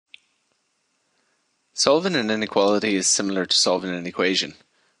Solving an inequality is similar to solving an equation,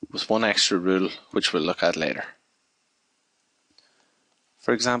 with one extra rule which we'll look at later.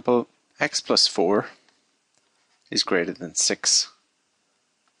 For example, x plus 4 is greater than 6,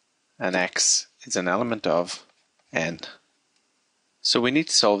 and x is an element of n. So we need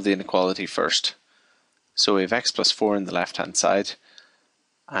to solve the inequality first. So we have x plus 4 on the left hand side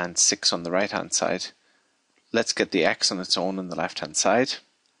and 6 on the right hand side. Let's get the x on its own on the left hand side.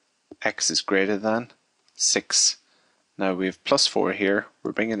 X is greater than 6. Now we have plus 4 here,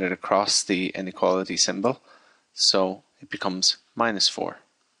 we're bringing it across the inequality symbol, so it becomes minus 4.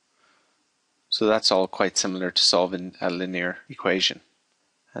 So that's all quite similar to solving a linear equation.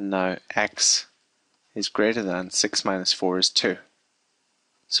 And now x is greater than 6 minus 4 is 2.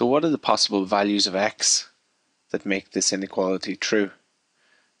 So what are the possible values of x that make this inequality true?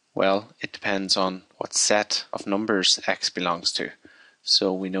 Well, it depends on what set of numbers x belongs to.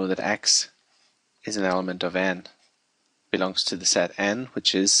 So we know that x is an element of n, belongs to the set n,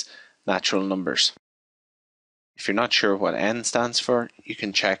 which is natural numbers. If you're not sure what n stands for, you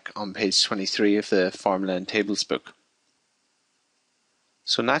can check on page 23 of the Formula and Tables book.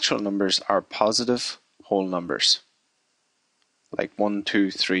 So natural numbers are positive whole numbers, like 1,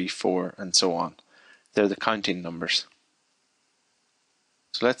 2, 3, 4, and so on. They're the counting numbers.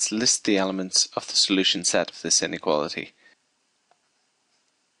 So let's list the elements of the solution set of this inequality.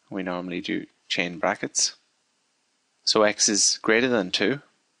 We normally do chain brackets. So x is greater than 2,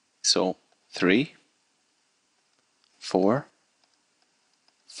 so 3, 4,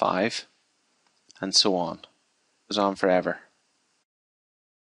 5, and so on. It goes on forever.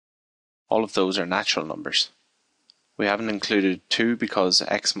 All of those are natural numbers. We haven't included 2 because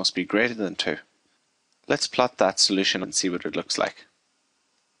x must be greater than 2. Let's plot that solution and see what it looks like.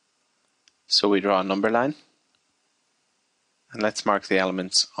 So we draw a number line, and let's mark the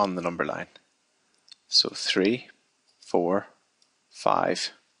elements on the number line. So 3, 4,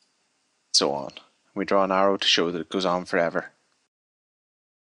 5, so on. We draw an arrow to show that it goes on forever.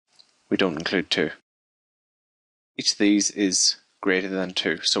 We don't include 2. Each of these is greater than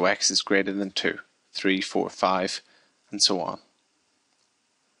 2, so x is greater than 2, 3, 4, 5, and so on.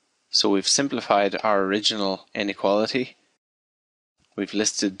 So we've simplified our original inequality. We've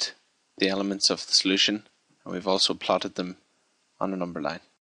listed the elements of the solution, and we've also plotted them on a number line.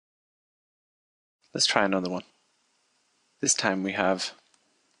 Let's try another one. This time we have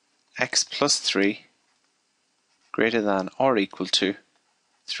x plus 3 greater than or equal to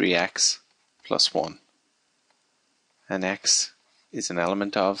 3x plus 1. And x is an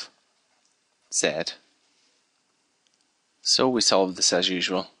element of z. So we solve this as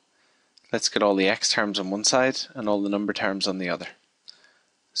usual. Let's get all the x terms on one side and all the number terms on the other.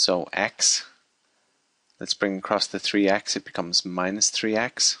 So x, let's bring across the 3x, it becomes minus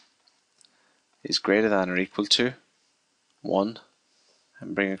 3x, is greater than or equal to 1,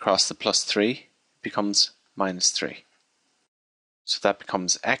 and bring across the plus 3, it becomes minus 3. So that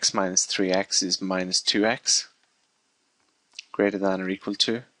becomes x minus 3x is minus 2x, greater than or equal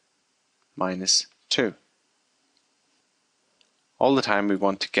to minus 2. All the time we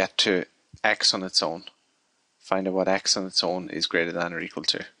want to get to x on its own. Find out what x on its own is greater than or equal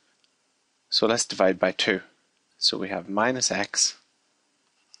to. So let's divide by 2. So we have minus x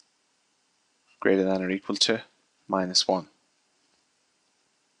greater than or equal to minus 1.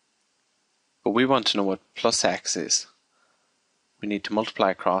 But we want to know what plus x is. We need to multiply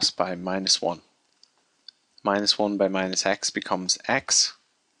across by minus 1. Minus 1 by minus x becomes x.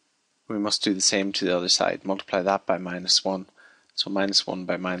 We must do the same to the other side. Multiply that by minus 1. So minus 1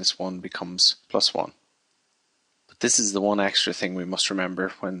 by minus 1 becomes plus 1. But this is the one extra thing we must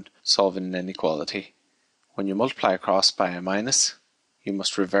remember when solving an inequality. When you multiply across by a minus, you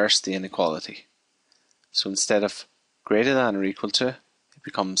must reverse the inequality. So instead of greater than or equal to, it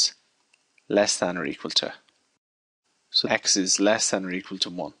becomes less than or equal to. So x is less than or equal to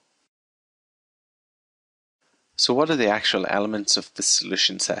 1. So what are the actual elements of this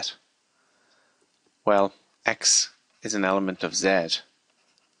solution set? Well, x is an element of z,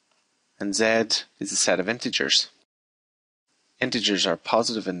 and z is a set of integers. Integers are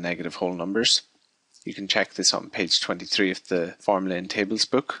positive and negative whole numbers. You can check this on page 23 of the Formula and Tables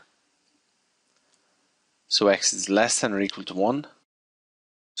book. So x is less than or equal to 1.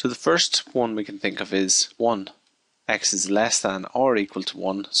 So the first one we can think of is 1. X is less than or equal to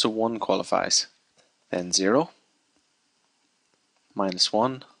 1, so 1 qualifies. Then 0, minus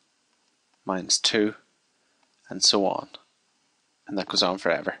 1, minus 2, and so on. And that goes on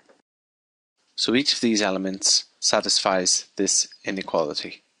forever. So each of these elements satisfies this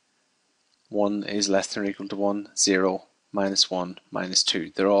inequality. 1 is less than or equal to 1, 0, minus 1, minus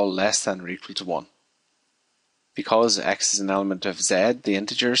 2. They're all less than or equal to 1. Because x is an element of z, the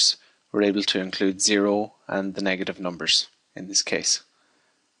integers, we're able to include 0 and the negative numbers in this case.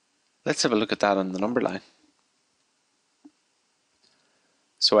 Let's have a look at that on the number line.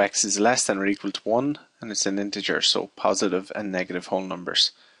 So x is less than or equal to 1, and it's an integer, so positive and negative whole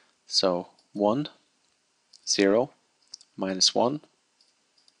numbers. So 1, 0, minus 1,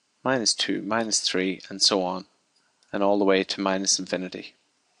 minus 2, minus 3, and so on, and all the way to minus infinity.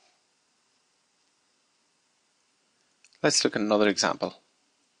 Let's look at another example.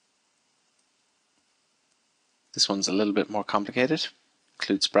 This one's a little bit more complicated.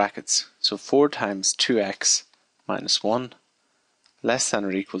 Includes brackets. So 4 times 2x minus 1 less than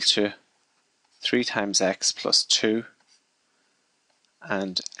or equal to 3 times x plus 2,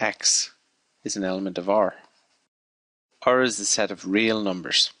 and x is an element of R. R is the set of real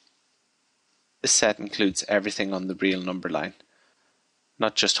numbers. This set includes everything on the real number line,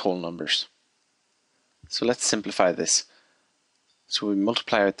 not just whole numbers. So let's simplify this. So we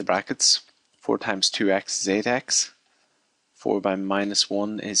multiply out the brackets. 4 times 2x is 8x. 4 by minus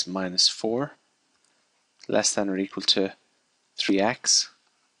 1 is minus 4. Less than or equal to 3x.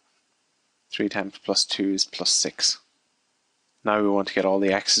 3 times plus 2 is plus 6. Now we want to get all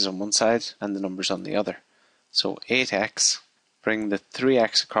the x's on one side and the numbers on the other. So 8x, bring the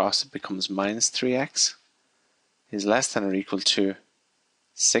 3x across, it becomes minus 3x, is less than or equal to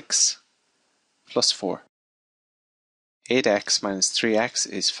 6 plus 4. 8x minus 3x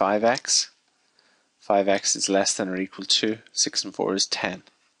is 5x. 5x is less than or equal to 6 and 4 is 10.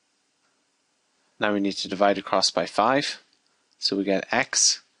 Now we need to divide across by 5, so we get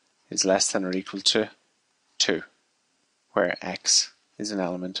x is less than or equal to 2, where x is an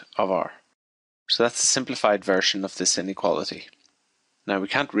element of R. So that's a simplified version of this inequality. Now we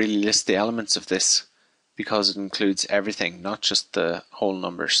can't really list the elements of this because it includes everything, not just the whole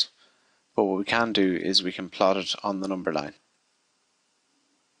numbers. But what we can do is we can plot it on the number line.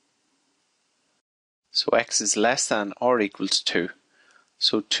 So x is less than or equal to 2.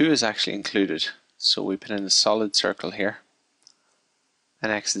 So 2 is actually included. So we put in a solid circle here.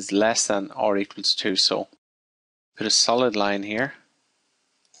 And x is less than or equal to 2. So put a solid line here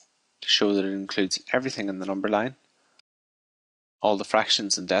to show that it includes everything in the number line, all the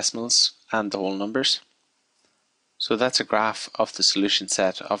fractions and decimals and the whole numbers. So that's a graph of the solution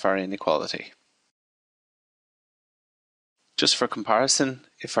set of our inequality. Just for comparison,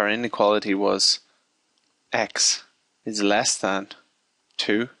 if our inequality was x is less than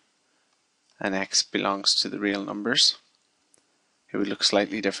 2 and x belongs to the real numbers, it would look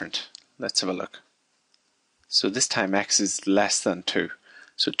slightly different. Let's have a look. So this time x is less than 2.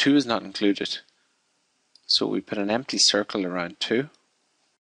 So 2 is not included. So we put an empty circle around 2,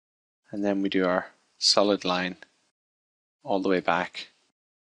 and then we do our solid line all the way back,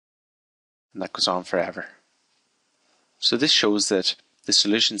 and that goes on forever. So this shows that the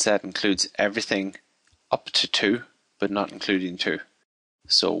solution set includes everything up to 2, but not including 2.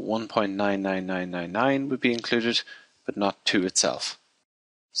 So 1.99999 would be included, but not 2 itself.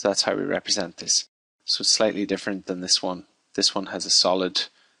 So that's how we represent this. So it's slightly different than this one. This one has a solid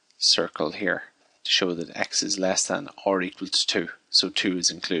circle here to show that x is less than or equal to 2, so 2 is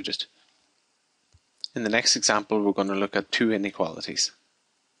included. In the next example, we're going to look at two inequalities.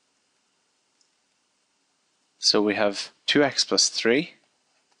 So we have 2x plus 3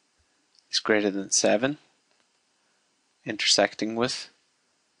 is greater than 7, intersecting with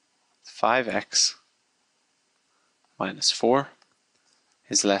 5x minus 4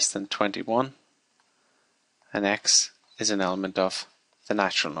 is less than 21, and x is an element of the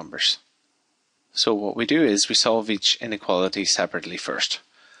natural numbers. So what we do is we solve each inequality separately first.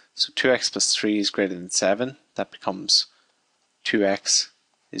 So 2x plus 3 is greater than 7. That becomes 2x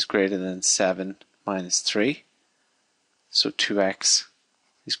is greater than 7 minus 3. So 2x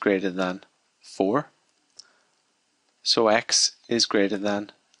is greater than 4. So x is greater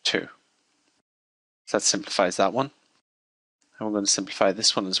than 2. So that simplifies that one. And we're going to simplify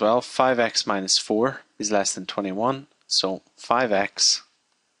this one as well. 5x minus 4 is less than 21. So 5x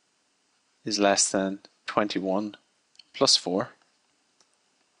is less than 21 plus 4.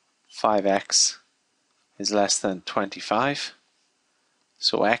 5x is less than 25.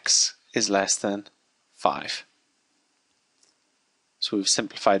 So x is less than 5. So we've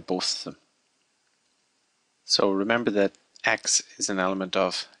simplified both of them. So remember that x is an element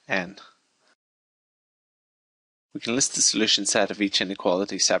of n. We can list the solution set of each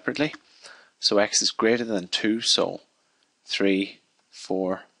inequality separately. So x is greater than 2, so 3,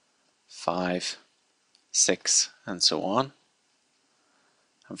 4, 5, 6, and so on.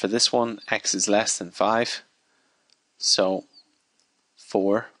 And for this one, x is less than 5, so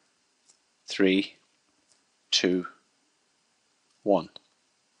 4, 3, 2, 1.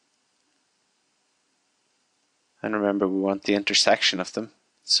 And remember, we want the intersection of them.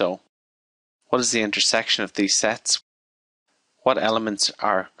 So, what is the intersection of these sets? What elements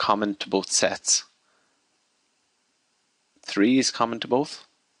are common to both sets? 3 is common to both.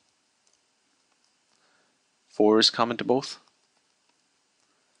 4 is common to both.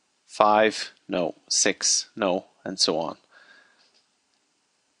 5, no. 6, no. And so on.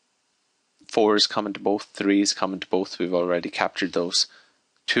 4 is common to both. 3 is common to both. We've already captured those.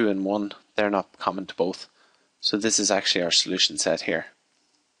 2 and 1, they're not common to both. So this is actually our solution set here.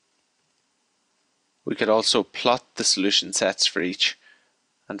 We could also plot the solution sets for each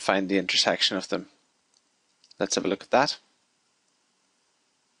and find the intersection of them. Let's have a look at that.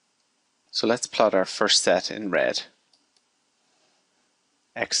 So let's plot our first set in red.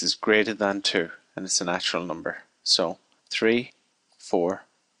 X is greater than 2 and it's a natural number. So 3, 4,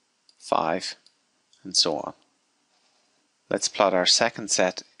 5 and so on. Let's plot our second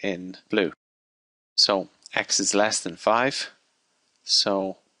set in blue. So X is less than 5.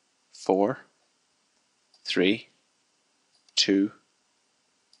 So 4, 3, 2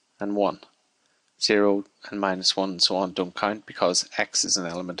 and 1. 0 and minus 1 and so on don't count because X is an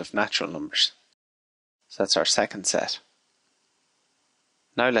element of natural numbers. So that's our second set.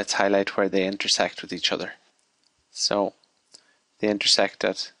 Now let's highlight where they intersect with each other. So they intersect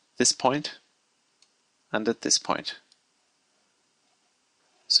at this point and at this point.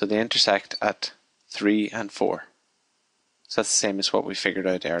 So they intersect at 3 and 4. So that's the same as what we figured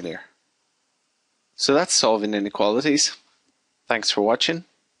out earlier. So that's solving inequalities. Thanks for watching.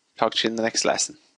 Talk to you in the next lesson.